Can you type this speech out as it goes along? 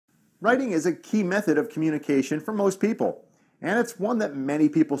Writing is a key method of communication for most people, and it's one that many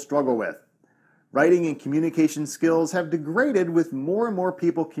people struggle with. Writing and communication skills have degraded with more and more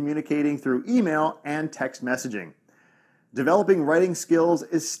people communicating through email and text messaging. Developing writing skills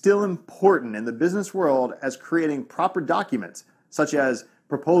is still important in the business world as creating proper documents, such as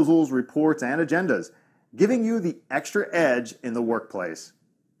proposals, reports, and agendas, giving you the extra edge in the workplace.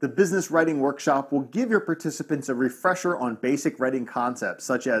 The Business Writing Workshop will give your participants a refresher on basic writing concepts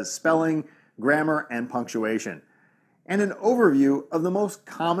such as spelling, grammar, and punctuation, and an overview of the most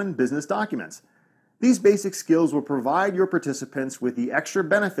common business documents. These basic skills will provide your participants with the extra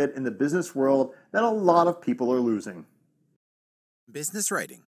benefit in the business world that a lot of people are losing. Business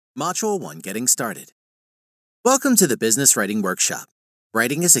Writing, Module 1 Getting Started. Welcome to the Business Writing Workshop.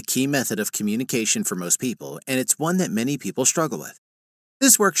 Writing is a key method of communication for most people, and it's one that many people struggle with.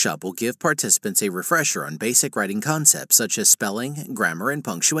 This workshop will give participants a refresher on basic writing concepts such as spelling, grammar, and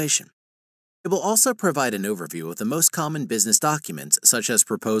punctuation. It will also provide an overview of the most common business documents such as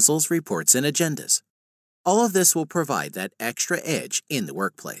proposals, reports, and agendas. All of this will provide that extra edge in the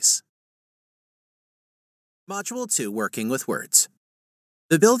workplace. Module 2 Working with Words.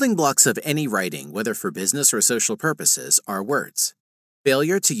 The building blocks of any writing, whether for business or social purposes, are words.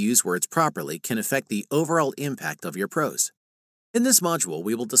 Failure to use words properly can affect the overall impact of your prose. In this module,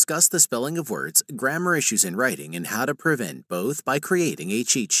 we will discuss the spelling of words, grammar issues in writing, and how to prevent both by creating a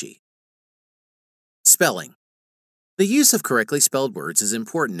cheat sheet. Spelling. The use of correctly spelled words is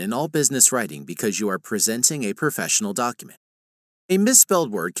important in all business writing because you are presenting a professional document. A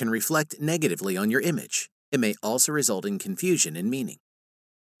misspelled word can reflect negatively on your image. It may also result in confusion in meaning.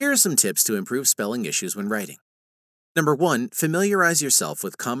 Here are some tips to improve spelling issues when writing. Number 1, familiarize yourself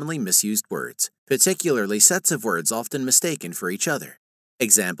with commonly misused words, particularly sets of words often mistaken for each other.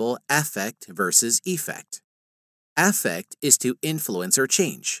 Example, affect versus effect. Affect is to influence or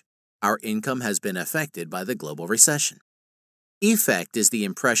change. Our income has been affected by the global recession. Effect is the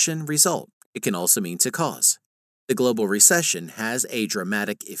impression, result. It can also mean to cause. The global recession has a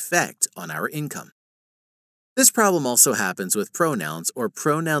dramatic effect on our income. This problem also happens with pronouns or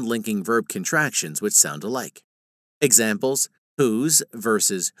pronoun-linking verb contractions which sound alike. Examples, whose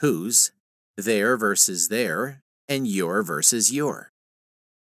versus whose, their versus their, and your versus your.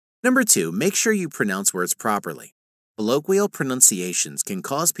 Number 2, make sure you pronounce words properly. Colloquial pronunciations can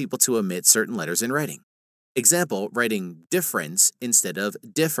cause people to omit certain letters in writing. Example, writing difference instead of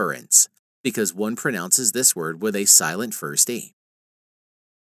difference, because one pronounces this word with a silent first E.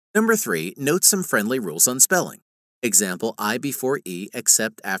 Number 3, note some friendly rules on spelling. Example, I before E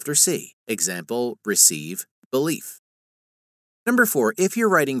except after C. Example, receive, belief. Number 4, if you're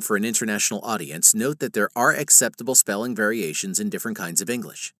writing for an international audience, note that there are acceptable spelling variations in different kinds of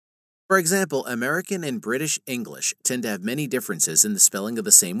English. For example, American and British English tend to have many differences in the spelling of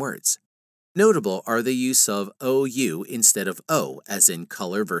the same words. Notable are the use of OU instead of O, as in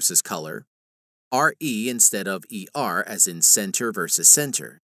color versus color, RE instead of ER, as in center versus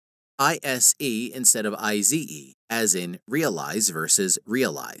center, ISE instead of IZE, as in realize versus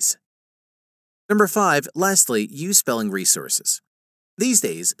realize. Number 5, lastly, use spelling resources. These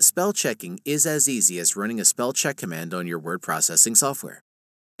days, spell checking is as easy as running a spell check command on your word processing software.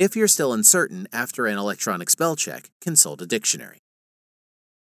 If you're still uncertain after an electronic spell check, consult a dictionary.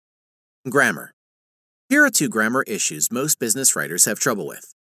 Grammar. Here are 2 grammar issues most business writers have trouble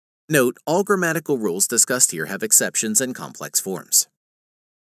with. Note, all grammatical rules discussed here have exceptions and complex forms.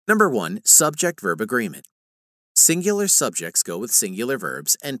 Number 1, subject-verb agreement. Singular subjects go with singular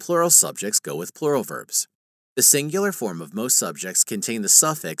verbs, and plural subjects go with plural verbs. The singular form of most subjects contain the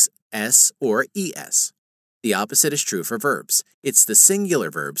suffix s or es. The opposite is true for verbs. It's the singular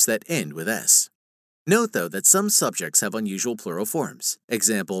verbs that end with s. Note, though, that some subjects have unusual plural forms.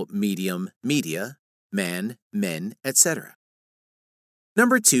 Example, medium, media, man, men, etc.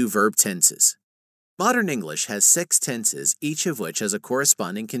 Number 2, verb tenses. Modern English has 6 tenses, each of which has a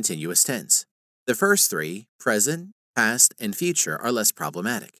corresponding continuous tense. The first 3, present, past, and future, are less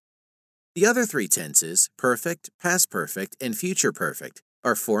problematic. The other 3 tenses, perfect, past perfect, and future perfect,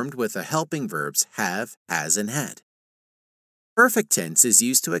 are formed with the helping verbs have, has, and had. Perfect tense is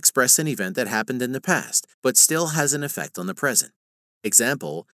used to express an event that happened in the past, but still has an effect on the present.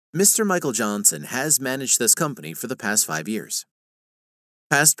 Example, Mr. Michael Johnson has managed this company for the past 5 years.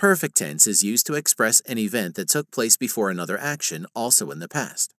 Past perfect tense is used to express an event that took place before another action, also in the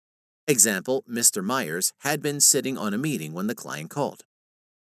past. Example, Mr. Myers had been sitting on a meeting when the client called.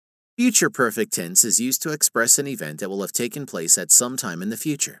 Future perfect tense is used to express an event that will have taken place at some time in the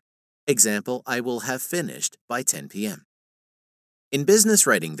future. Example, I will have finished by 10 p.m. In business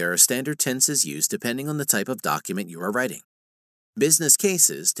writing, there are standard tenses used depending on the type of document you are writing. Business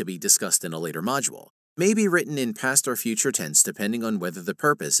cases, to be discussed in a later module, may be written in past or future tense depending on whether the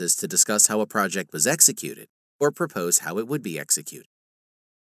purpose is to discuss how a project was executed or propose how it would be executed.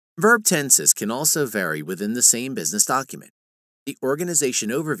 Verb tenses can also vary within the same business document. The organization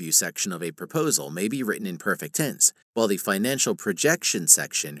overview section of a proposal may be written in perfect tense, while the financial projection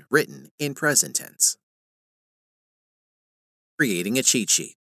section written in present tense. Creating a cheat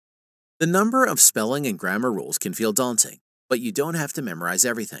sheet. The number of spelling and grammar rules can feel daunting, but you don't have to memorize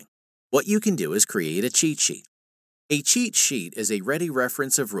everything. What you can do is create a cheat sheet. A cheat sheet is a ready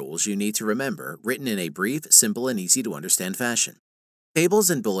reference of rules you need to remember, written in a brief, simple, and easy to understand fashion. Tables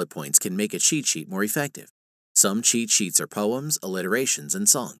and bullet points can make a cheat sheet more effective. Some cheat sheets are poems, alliterations, and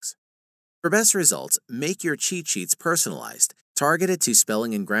songs. For best results, make your cheat sheets personalized, targeted to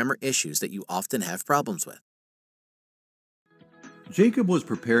spelling and grammar issues that you often have problems with. Jacob was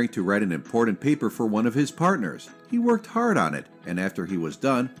preparing to write an important paper for one of his partners. He worked hard on it, and after he was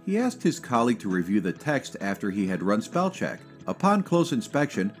done, he asked his colleague to review the text after he had run spell check. Upon close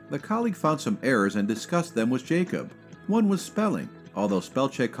inspection, the colleague found some errors and discussed them with Jacob. One was spelling. Although spell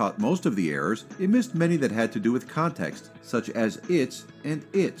check caught most of the errors, it missed many that had to do with context, such as its and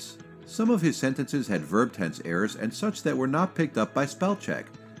its. Some of his sentences had verb tense errors and such that were not picked up by spell check.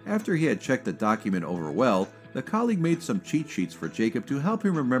 After he had checked the document over well, the colleague made some cheat sheets for Jacob to help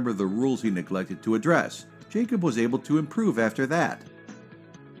him remember the rules he neglected to address. Jacob was able to improve after that.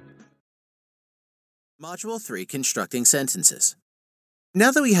 Module 3: Constructing Sentences.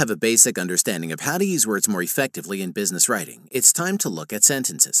 Now that we have a basic understanding of how to use words more effectively in business writing, it's time to look at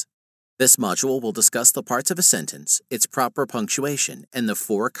sentences. This module will discuss the parts of a sentence, its proper punctuation, and the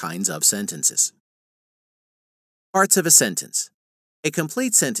 4 kinds of sentences. Parts of a sentence. A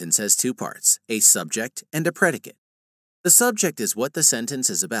complete sentence has 2 parts, a subject and a predicate. The subject is what the sentence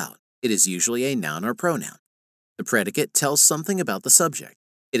is about. It is usually a noun or pronoun. The predicate tells something about the subject.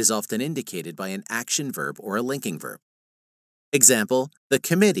 It is often indicated by an action verb or a linking verb. Example, the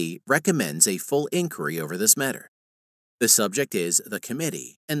committee recommends a full inquiry over this matter. The subject is the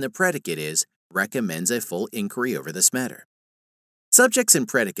committee, and the predicate is recommends a full inquiry over this matter. Subjects and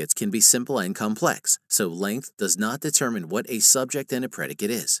predicates can be simple and complex, so length does not determine what a subject and a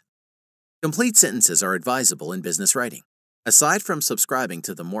predicate is. Complete sentences are advisable in business writing. Aside from subscribing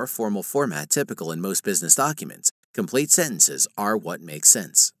to the more formal format typical in most business documents, complete sentences are what makes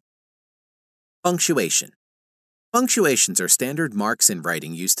sense. Punctuation. Punctuations are standard marks in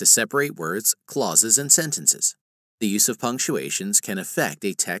writing used to separate words, clauses, and sentences. The use of punctuations can affect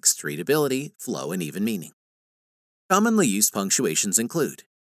a text's readability, flow, and even meaning. Commonly used punctuations include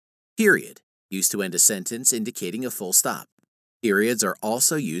period, used to end a sentence indicating a full stop. Periods are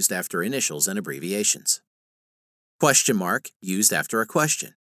also used after initials and abbreviations. Question mark, used after a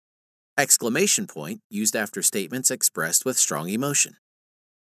question. Exclamation point, used after statements expressed with strong emotion.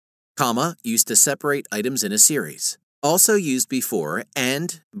 Comma, used to separate items in a series. Also used before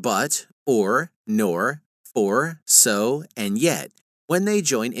and, but, or, nor, for, so, and yet when they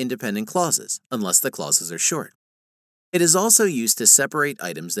join independent clauses, unless the clauses are short. It is also used to separate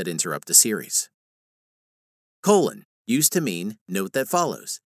items that interrupt a series. Colon, used to mean note that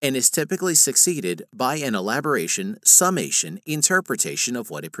follows, and is typically succeeded by an elaboration, summation, interpretation of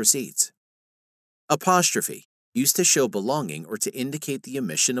what it precedes. Apostrophe, used to show belonging or to indicate the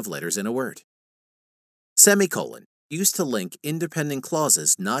omission of letters in a word. Semicolon, used to link independent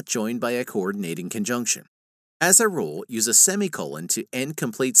clauses not joined by a coordinating conjunction. As a rule, use a semicolon to end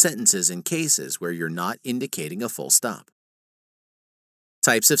complete sentences in cases where you're not indicating a full stop.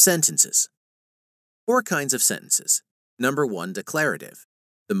 Types of sentences. 4 kinds of sentences. Number 1, declarative.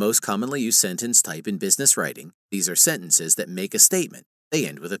 The most commonly used sentence type in business writing, these are sentences that make a statement. They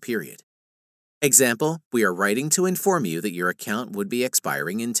end with a period. Example, we are writing to inform you that your account would be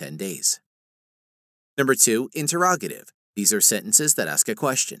expiring in 10 days. Number 2, interrogative. These are sentences that ask a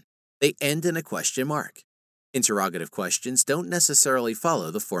question. They end in a question mark. Interrogative questions don't necessarily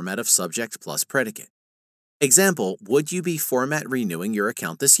follow the format of subject plus predicate. Example, would you be format renewing your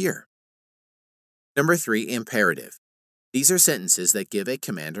account this year? Number 3, imperative. These are sentences that give a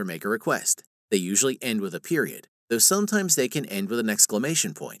command or make a request. They usually end with a period, though sometimes they can end with an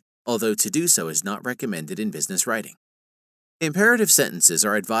exclamation point, although to do so is not recommended in business writing. Imperative sentences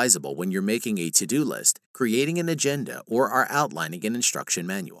are advisable when you're making a to-do list, creating an agenda, or are outlining an instruction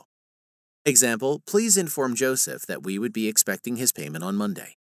manual. Example, please inform Joseph that we would be expecting his payment on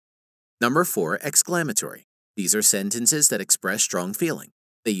Monday. Number 4, exclamatory. These are sentences that express strong feeling.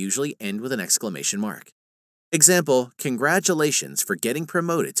 They usually end with an exclamation mark. Example, congratulations for getting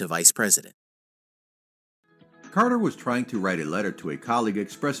promoted to vice president. Carter was trying to write a letter to a colleague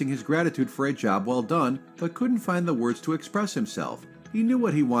expressing his gratitude for a job well done, but couldn't find the words to express himself. He knew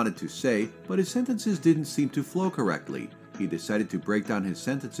what he wanted to say, but his sentences didn't seem to flow correctly. He decided to break down his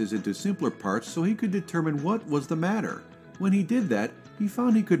sentences into simpler parts so he could determine what was the matter. When he did that, he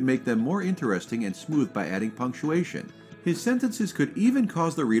found he could make them more interesting and smooth by adding punctuation. His sentences could even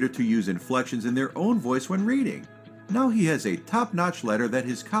cause the reader to use inflections in their own voice when reading. Now he has a top-notch letter that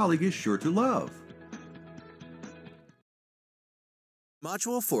his colleague is sure to love.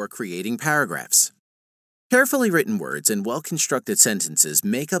 Module 4: Creating Paragraphs. Carefully written words and well-constructed sentences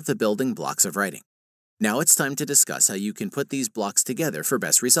make up the building blocks of writing. Now it's time to discuss how you can put these blocks together for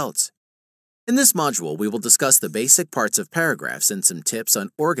best results. In this module, we will discuss the basic parts of paragraphs and some tips on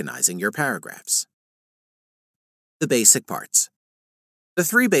organizing your paragraphs. The basic parts. The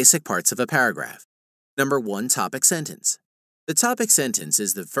three basic parts of a paragraph. Number 1, topic sentence. The topic sentence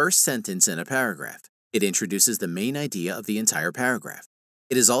is the first sentence in a paragraph. It introduces the main idea of the entire paragraph.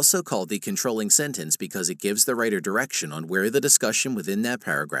 It is also called the controlling sentence because it gives the writer direction on where the discussion within that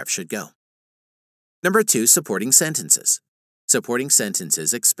paragraph should go. Number 2, supporting sentences. Supporting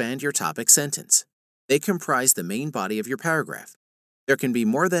sentences expand your topic sentence. They comprise the main body of your paragraph. There can be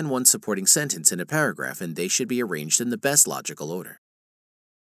more than one supporting sentence in a paragraph, and they should be arranged in the best logical order.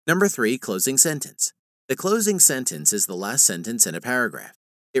 Number 3, closing sentence. The closing sentence is the last sentence in a paragraph.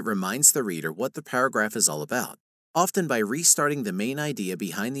 It reminds the reader what the paragraph is all about, often by restarting the main idea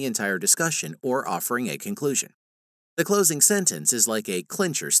behind the entire discussion or offering a conclusion. The closing sentence is like a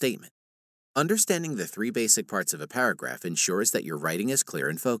clincher statement. Understanding the three basic parts of a paragraph ensures that your writing is clear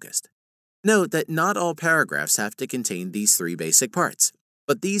and focused. Note that not all paragraphs have to contain these three basic parts,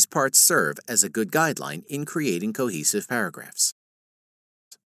 but these parts serve as a good guideline in creating cohesive paragraphs.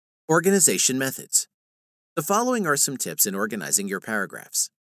 Organization methods. The following are some tips in organizing your paragraphs.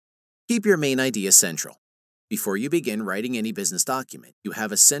 Keep your main idea central. Before you begin writing any business document, you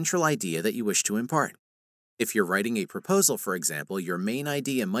have a central idea that you wish to impart. If you're writing a proposal, for example, your main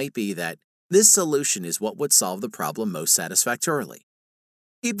idea might be that this solution is what would solve the problem most satisfactorily.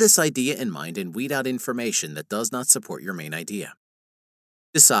 Keep this idea in mind and weed out information that does not support your main idea.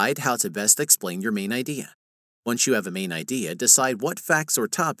 Decide how to best explain your main idea. Once you have a main idea, decide what facts or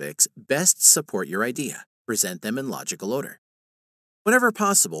topics best support your idea. Present them in logical order. Whenever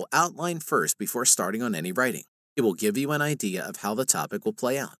possible, outline first before starting on any writing. It will give you an idea of how the topic will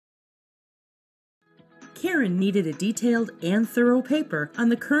play out. Karen needed a detailed and thorough paper on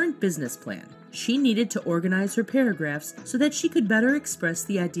the current business plan. She needed to organize her paragraphs so that she could better express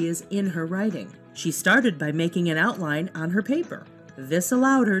the ideas in her writing. She started by making an outline on her paper. This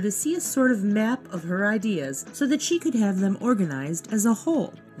allowed her to see a sort of map of her ideas so that she could have them organized as a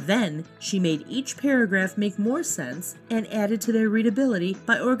whole. Then, she made each paragraph make more sense and added to their readability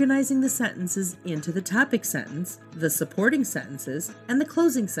by organizing the sentences into the topic sentence, the supporting sentences, and the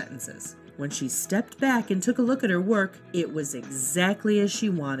closing sentences. When she stepped back and took a look at her work, it was exactly as she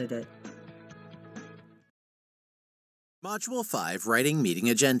wanted it. Module 5: Writing Meeting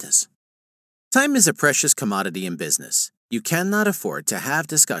Agendas. Time is a precious commodity in business. You cannot afford to have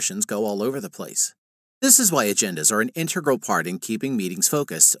discussions go all over the place. This is why agendas are an integral part in keeping meetings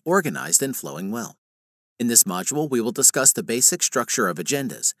focused, organized, and flowing well. In this module, we will discuss the basic structure of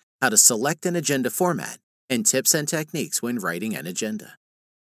agendas, how to select an agenda format, and tips and techniques when writing an agenda.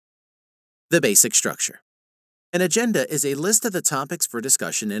 The basic structure. An agenda is a list of the topics for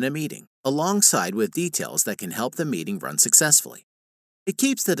discussion in a meeting, alongside with details that can help the meeting run successfully. It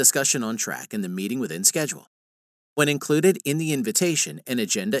keeps the discussion on track and the meeting within schedule. When included in the invitation, an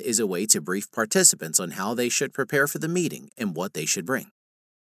agenda is a way to brief participants on how they should prepare for the meeting and what they should bring.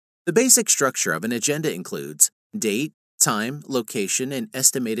 The basic structure of an agenda includes date, time, location, and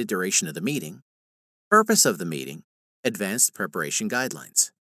estimated duration of the meeting, purpose of the meeting, advanced preparation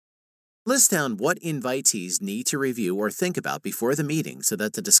guidelines. List down what invitees need to review or think about before the meeting so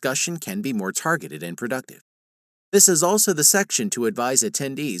that the discussion can be more targeted and productive. This is also the section to advise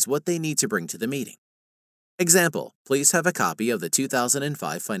attendees what they need to bring to the meeting. Example, please have a copy of the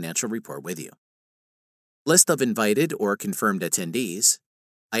 2005 financial report with you. List of invited or confirmed attendees.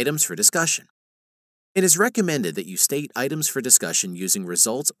 Items for discussion. It is recommended that you state items for discussion using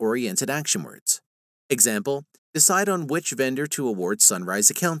results-oriented action words. Example, decide on which vendor to award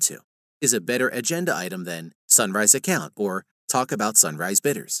Sunrise account to is a better agenda item than Sunrise account or talk about Sunrise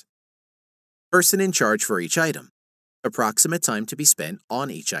bidders. Person in charge for each item. Approximate time to be spent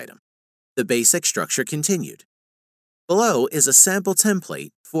on each item. The basic structure continued. Below is a sample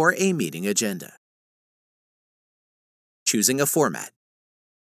template for a meeting agenda. Choosing a format.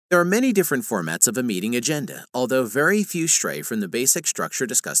 There are many different formats of a meeting agenda, although very few stray from the basic structure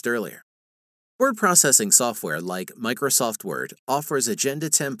discussed earlier. Word processing software like Microsoft Word offers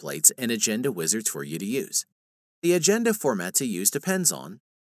agenda templates and agenda wizards for you to use. The agenda format to use depends on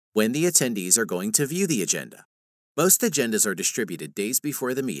when the attendees are going to view the agenda. Most agendas are distributed days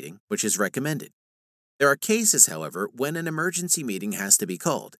before the meeting, which is recommended. There are cases, however, when an emergency meeting has to be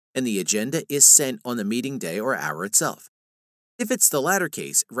called, and the agenda is sent on the meeting day or hour itself. If it's the latter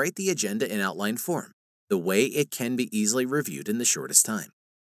case, write the agenda in outline form, the way it can be easily reviewed in the shortest time.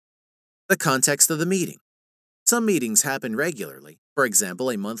 The context of the meeting. Some meetings happen regularly, for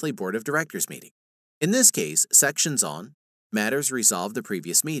example, a monthly board of directors meeting. In this case, sections on matters resolved the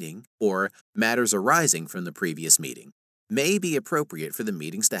previous meeting or matters arising from the previous meeting may be appropriate for the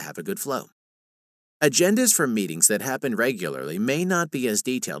meetings to have a good flow. Agendas from meetings that happen regularly may not be as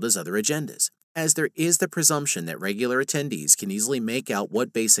detailed as other agendas, as there is the presumption that regular attendees can easily make out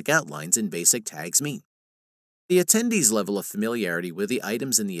what basic outlines and basic tags mean. The attendees' level of familiarity with the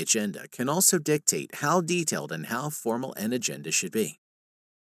items in the agenda can also dictate how detailed and how formal an agenda should be.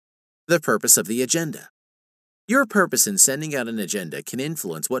 The purpose of the agenda. Your purpose in sending out an agenda can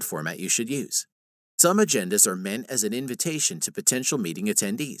influence what format you should use. Some agendas are meant as an invitation to potential meeting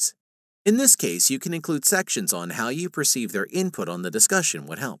attendees. In this case, you can include sections on how you perceive their input on the discussion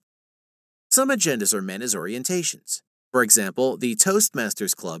would help. Some agendas are meant as orientations. For example, the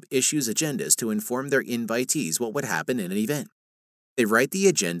Toastmasters Club issues agendas to inform their invitees what would happen in an event. They write the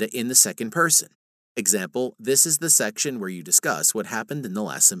agenda in the second person. Example, this is the section where you discuss what happened in the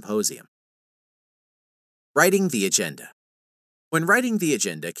last symposium. Writing the agenda. When writing the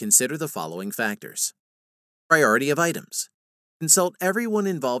agenda, consider the following factors. Priority of items. Consult everyone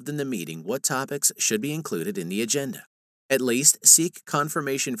involved in the meeting what topics should be included in the agenda. At least seek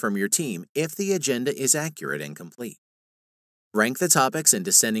confirmation from your team if the agenda is accurate and complete. Rank the topics in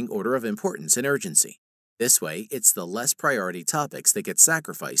descending order of importance and urgency. This way, it's the less priority topics that get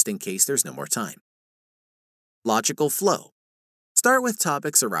sacrificed in case there's no more time. Logical flow. Start with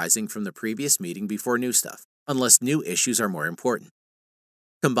topics arising from the previous meeting before new stuff, unless new issues are more important.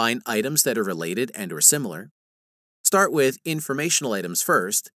 Combine items that are related and/or similar. Start with informational items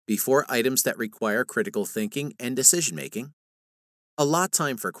first, before items that require critical thinking and decision-making. Allot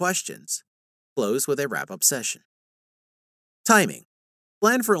time for questions. Close with a wrap-up session. Timing.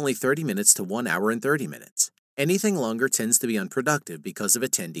 Plan for only 30 minutes to 1 hour and 30 minutes. Anything longer tends to be unproductive because of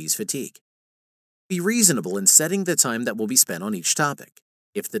attendees' fatigue. Be reasonable in setting the time that will be spent on each topic.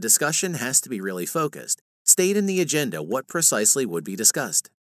 If the discussion has to be really focused, state in the agenda what precisely would be discussed.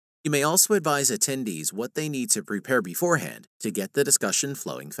 You may also advise attendees what they need to prepare beforehand to get the discussion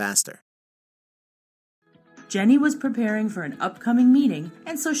flowing faster. Jenny was preparing for an upcoming meeting,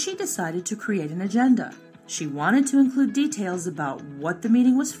 and so she decided to create an agenda. She wanted to include details about what the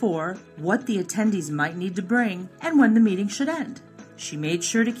meeting was for, what the attendees might need to bring, and when the meeting should end. She made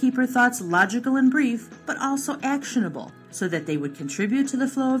sure to keep her thoughts logical and brief, but also actionable, so that they would contribute to the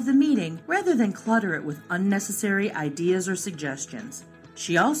flow of the meeting rather than clutter it with unnecessary ideas or suggestions.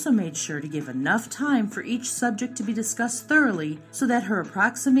 She also made sure to give enough time for each subject to be discussed thoroughly so that her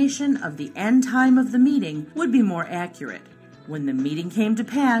approximation of the end time of the meeting would be more accurate. When the meeting came to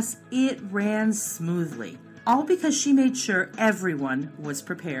pass, it ran smoothly, all because she made sure everyone was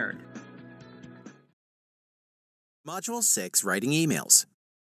prepared. Module 6, Writing Emails.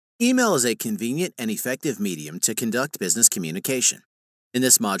 Email is a convenient and effective medium to conduct business communication. In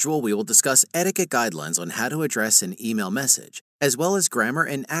this module, we will discuss etiquette guidelines on how to address an email message, as well as grammar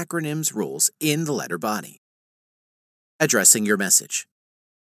and acronyms rules in the letter body. Addressing your message.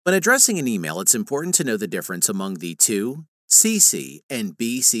 When addressing an email, it's important to know the difference among the to, CC, and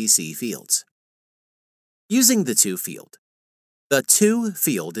BCC fields. Using the to field. The to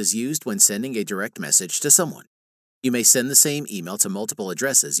field is used when sending a direct message to someone. You may send the same email to multiple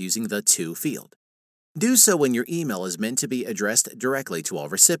addresses using the to field. Do so when your email is meant to be addressed directly to all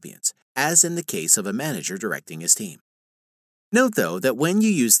recipients, as in the case of a manager directing his team. Note, though, that when you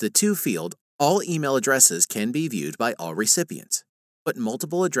use the to field, all email addresses can be viewed by all recipients. Put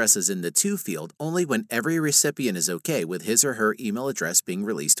multiple addresses in the to field only when every recipient is okay with his or her email address being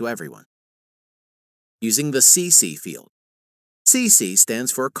released to everyone. Using the CC field. CC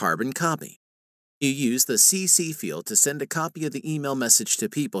stands for carbon copy. You use the CC field to send a copy of the email message to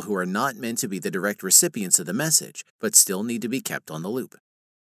people who are not meant to be the direct recipients of the message, but still need to be kept on the loop.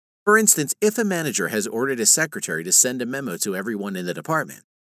 For instance, if a manager has ordered a secretary to send a memo to everyone in the department,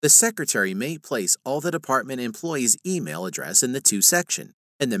 the secretary may place all the department employees' email address in the to section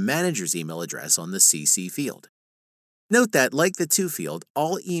and the manager's email address on the CC field. Note that, like the to field,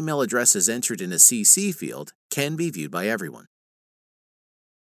 all email addresses entered in a CC field can be viewed by everyone.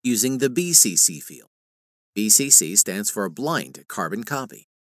 Using the BCC field. BCC stands for blind carbon copy.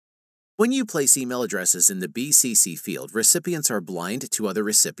 When you place email addresses in the BCC field, recipients are blind to other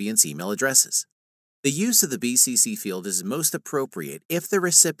recipients' email addresses. The use of the BCC field is most appropriate if the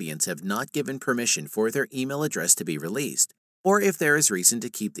recipients have not given permission for their email address to be released, or if there is reason to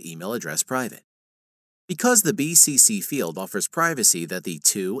keep the email address private. Because the BCC field offers privacy that the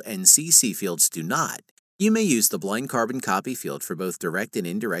To and CC fields do not, you may use the blind carbon copy field for both direct and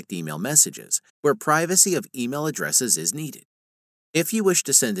indirect email messages, where privacy of email addresses is needed. If you wish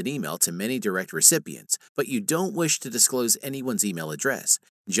to send an email to many direct recipients, but you don't wish to disclose anyone's email address,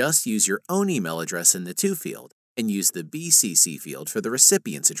 just use your own email address in the To field and use the BCC field for the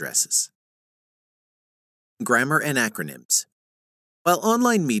recipient's addresses. Grammar and acronyms. While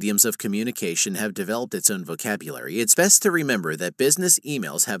online mediums of communication have developed its own vocabulary, it's best to remember that business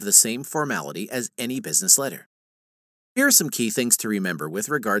emails have the same formality as any business letter. Here are some key things to remember with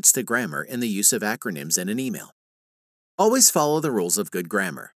regards to grammar and the use of acronyms in an email. Always follow the rules of good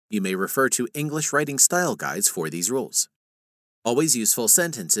grammar. You may refer to English writing style guides for these rules. Always use full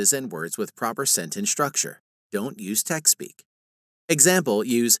sentences and words with proper sentence structure. Don't use text speak. Example,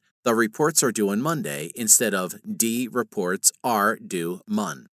 use "The reports are due on Monday" instead of "The reports are due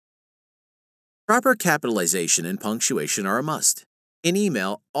Mon." Proper capitalization and punctuation are a must. In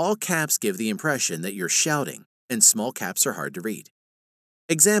email, all caps give the impression that you're shouting, and small caps are hard to read.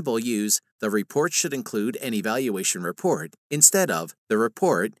 Example, use "The report should include an evaluation report" instead of "The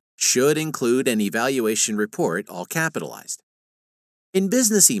report should include an evaluation report," all capitalized. In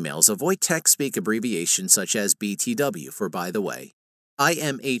business emails, avoid text speak abbreviations such as BTW for "by the way,"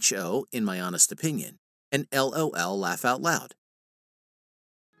 IMHO, in my honest opinion, and LOL, laugh out loud.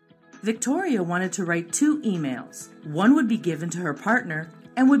 Victoria wanted to write 2 emails. One would be given to her partner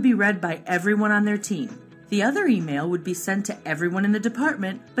and would be read by everyone on their team. The other email would be sent to everyone in the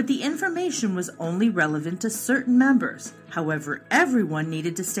department, but the information was only relevant to certain members. However, everyone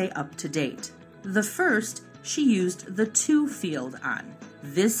needed to stay up to date. The first, she used the To field on.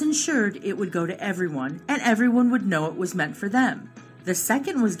 This ensured it would go to everyone, and everyone would know it was meant for them. The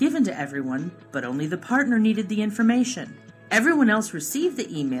second was given to everyone, but only the partner needed the information. Everyone else received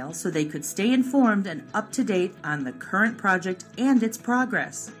the email so they could stay informed and up to date on the current project and its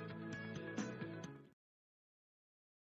progress.